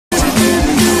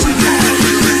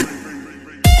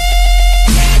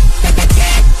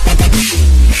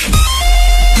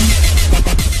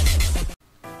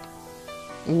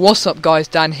What's up guys,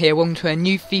 Dan here, welcome to a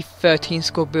new FIFA 13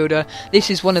 squad builder. This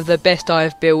is one of the best I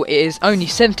have built. It is only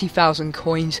 70,000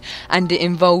 coins and it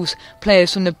involves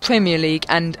players from the Premier League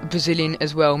and Brazilian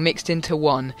as well, mixed into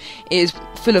one. It is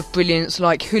full of brilliance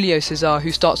like Julio Cesar,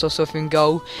 who starts us off in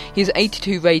goal. He is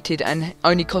 82 rated and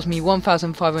only cost me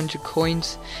 1,500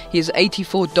 coins. He is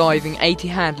 84 diving, 80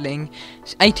 handling,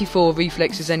 84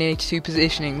 reflexes and 82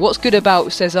 positioning. What's good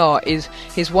about Cesar is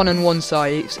his one-on-one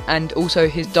size and also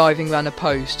his diving around the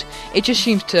post. It just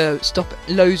seems to stop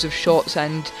loads of shots,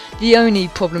 and the only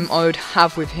problem I would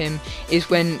have with him is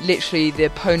when literally the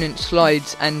opponent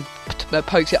slides and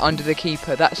pokes it under the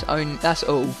keeper. That's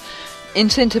all. In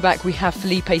centre back we have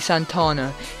Felipe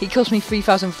Santana. He cost me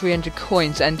 3,300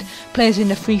 coins, and players in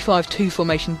the 3-5-2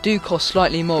 formation do cost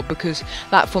slightly more because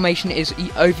that formation is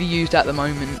overused at the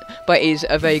moment, but it is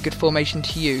a very good formation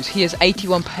to use. He has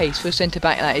 81 pace for a centre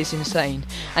back, that is insane,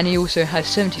 and he also has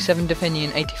 77 defending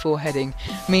and 84 heading,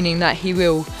 meaning that he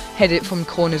will head it from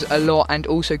corners a lot and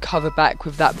also cover back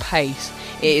with that pace.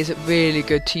 It is really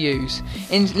good to use.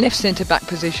 In left centre back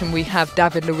position we have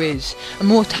David Luiz, a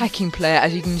more attacking player.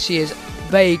 As you can see, has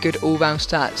very good all-round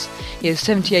stats. He has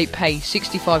 78 pace,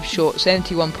 65 shot,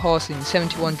 71 passing,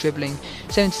 71 dribbling,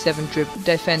 77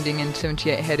 defending and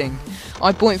 78 heading.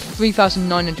 I bought him for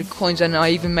 3,900 coins and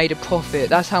I even made a profit.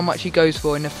 That's how much he goes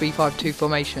for in a 3-5-2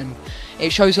 formation.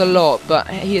 It shows a lot, but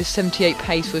he has 78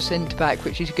 pace for a centre back,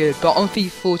 which is good. But on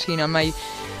FIFA 14 I may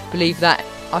believe that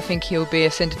I think he'll be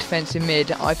a centre defensive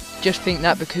mid. I just think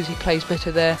that because he plays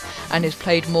better there and is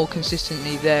played more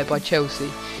consistently there by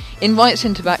Chelsea. In right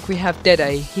centre back we have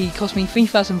Dede. He cost me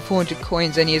 3,400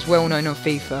 coins and he is well known on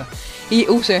FIFA. He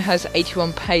also has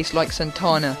 81 pace like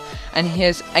Santana, and he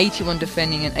has 81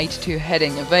 defending and 82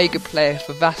 heading. A very good player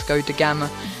for Vasco da Gama,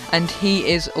 and he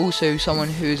is also someone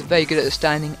who is very good at the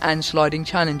standing and sliding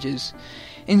challenges.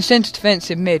 In centre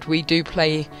defensive mid we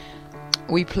play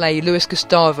Luis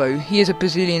Gustavo. He is a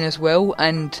Brazilian as well,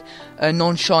 and a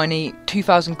non-shiny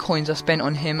 2,000 coins I spent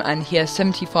on him, and he has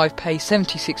 75 pace,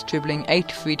 76 dribbling,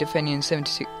 83 defending and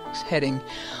 76 heading.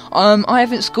 I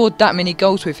haven't scored that many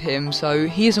goals with him, so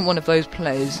he isn't one of those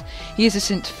players. He is a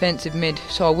centre defensive mid,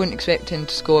 so I wouldn't expect him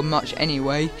to score much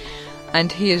anyway,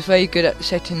 and he is very good at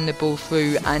setting the ball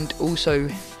through and also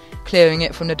clearing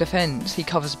it from the defence. He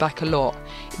covers back a lot.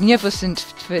 In the other centre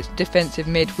defensive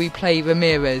mid we play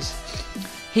Ramirez.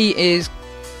 He is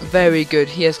very good.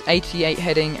 He has 88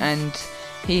 heading and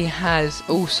he has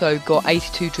also got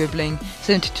 82 dribbling,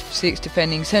 76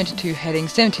 defending, 72 heading,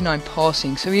 79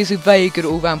 passing. So he is a very good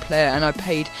all-round player, and I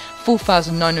paid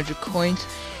 4,900 coins.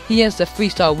 He has the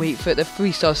 3-star weak foot, the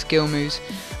 3-star skill moves,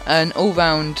 an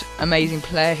all-round amazing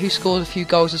player who scores a few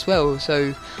goals as well,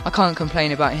 so I can't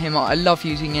complain about him. I love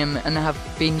using him and I have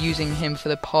been using him for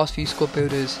the past few squad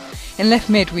builders. In left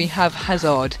mid we have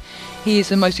Hazard. He is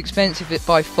the most expensive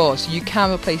by far, so you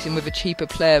can replace him with a cheaper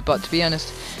player, but to be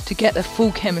honest, to get the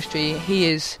full chemistry he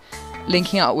is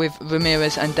linking up with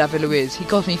Ramirez and David Luiz. He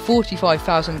cost me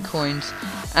 45,000 coins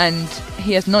and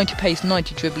he has 90 pace,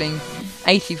 90 dribbling,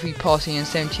 83 passing and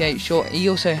 78 shot. He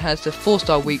also has the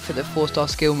 4-star weak for the 4-star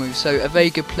skill move, so a very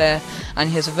good player, and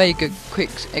he has a very good quick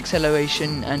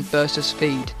acceleration and burst of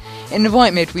speed. In the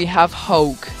right mid we have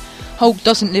Hulk. Hulk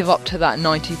doesn't live up to that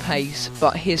 90 pace,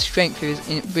 but his strength is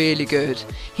really good.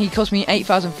 He cost me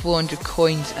 8,400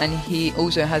 coins and he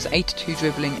also has 82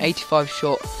 dribbling, 85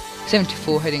 shot,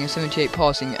 74 heading and 78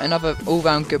 passing. Another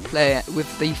all-round good player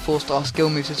with the 4-star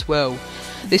skill moves as well.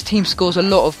 This team scores a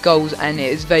lot of goals and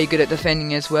it is very good at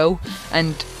defending as well,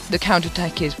 and the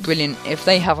counter-attack is brilliant. If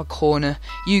they have a corner,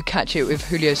 you catch it with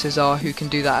Julio Cesar, who can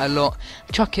do that a lot.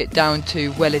 Chuck it down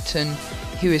to Wellington,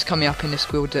 who is coming up in the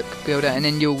squad builder, and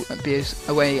then you'll be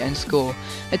away and score.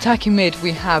 Attacking mid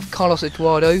we have Carlos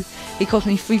Eduardo. He cost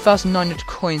me 3,900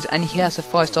 coins and he has the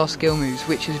 5-star skill moves,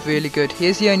 which is really good. He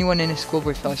is the only one in the squad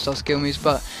with 5-star skill moves,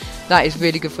 but that is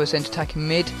really good for a centre attacking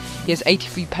mid. He has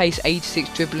 83 pace,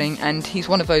 86 dribbling, and he's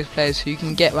one of those players who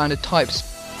can get around a tight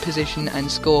position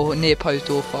and score near post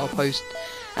or far post,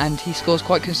 and he scores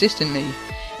quite consistently.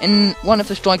 In one of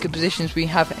the striker positions we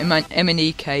have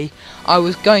Emenike. I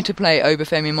was going to play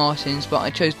Obafemi Martins, but I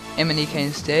chose Emenike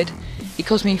instead. He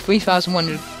cost me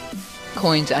 3,100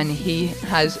 coins and he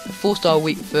has 4-star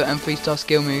weak foot and 3-star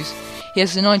skill moves. He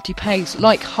has a 90 pace.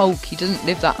 Like Hulk, he doesn't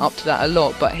live that up to that a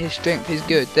lot, but his strength is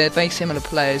good. They're very similar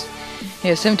players. He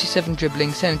has 77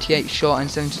 dribbling, 78 shot and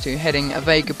 72 heading. A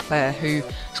very good player who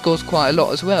scores quite a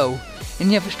lot as well. In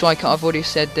the other striker, I've already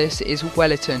said this, is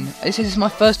Wellington. This is my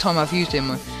first time I've used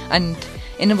him, and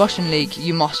in the Russian league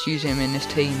you must use him in this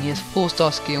team. He has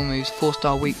 4-star skill moves,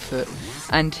 4-star weak foot,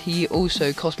 and he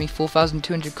also cost me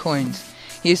 4,200 coins.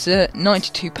 He has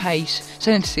 92 pace,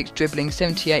 76 dribbling,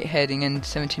 78 heading and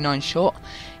 79 shot.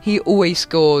 He always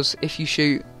scores if you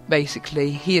shoot,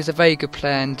 basically. He is a very good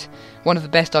player and one of the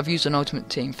best I've used on Ultimate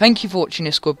Team. Thank you for watching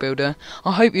this squad builder.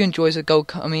 I hope you enjoy the goal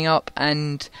coming up,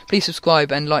 and please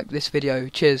subscribe and like this video.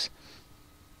 Cheers.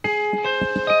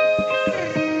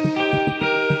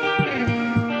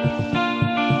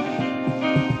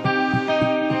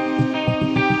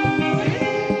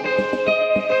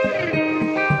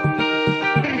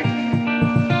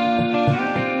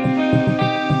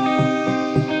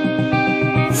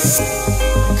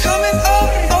 Coming up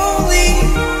only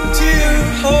to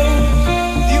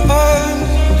hold you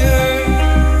under,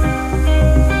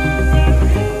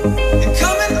 and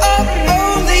coming up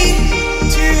only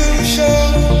to show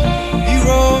you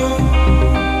wrong,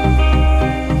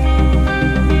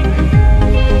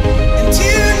 and to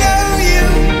know you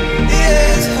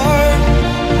is hard,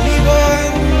 we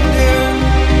wonder,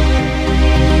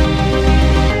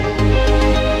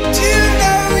 to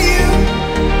know you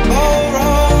all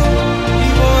wrong.